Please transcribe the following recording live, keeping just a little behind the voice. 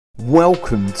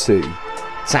Welcome to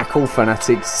Tackle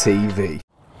Fanatics TV.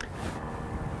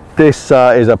 This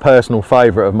is a personal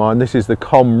favourite of mine. This is the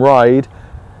C.O.M. Rade.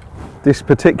 This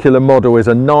particular model is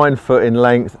a 9 foot in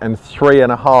length and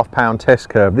 3.5 pound test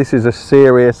curve. This is a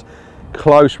serious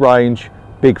close range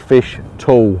big fish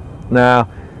tool. Now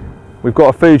we've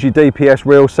got a Fuji DPS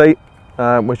reel seat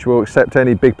which will accept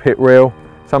any big pit reel.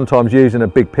 Sometimes using a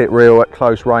big pit reel at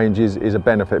close range is a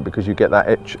benefit because you get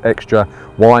that extra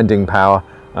winding power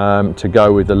to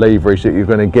go with the leverage that you're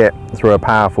going to get through a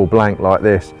powerful blank like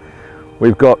this.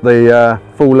 We've got the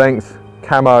full length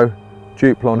camo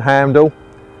Duplon handle,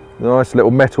 nice little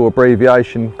metal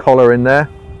abbreviation collar in there.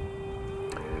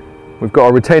 We've got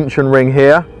a retention ring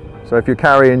here, so if you're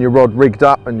carrying your rod rigged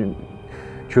up and you're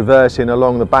traversing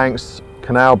along the banks,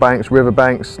 canal banks, river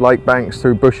banks, lake banks,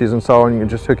 through bushes and so on, you can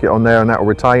just hook it on there and that will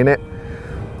retain it.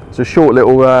 It's a short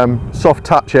little soft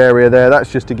touch area there. That's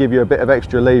just to give you a bit of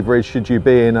extra leverage should you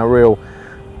be in a real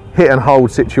hit and hold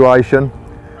situation.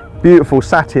 Beautiful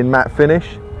satin matte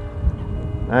finish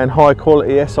and high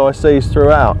quality SICs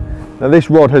throughout. Now this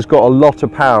rod has got a lot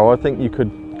of power. I think you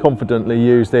could confidently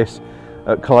use this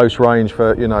at close range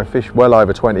for, you know, fish well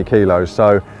over 20 kilos.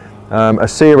 So a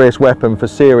serious weapon for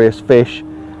serious fish,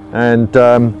 and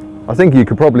I think you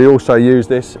could probably also use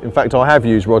this. In fact, I have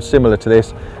used rods similar to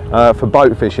this for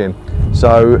boat fishing.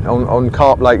 So on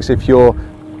carp lakes, if you're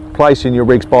placing your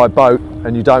rigs by boat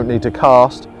and you don't need to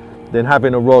cast, then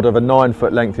having a rod of a 9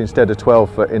 foot length instead of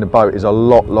 12 foot in a boat is a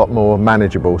lot more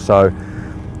manageable. So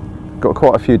got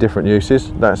quite a few different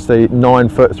uses. That's the 9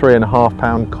 foot 3.5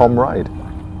 pound C.O.M. Rade.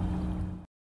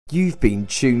 You've been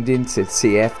tuned into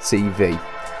TFTV.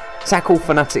 Tackle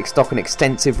Fanatics stock an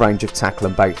extensive range of tackle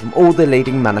and bait from all the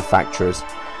leading manufacturers.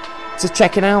 To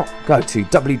check it out, go to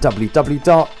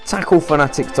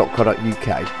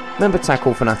www.tacklefanatics.co.uk. Remember,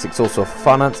 Tackle Fanatics also offer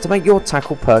finance to make your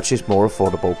tackle purchase more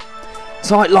affordable.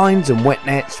 Tight lines and wet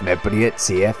nets from everybody at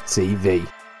TFTV.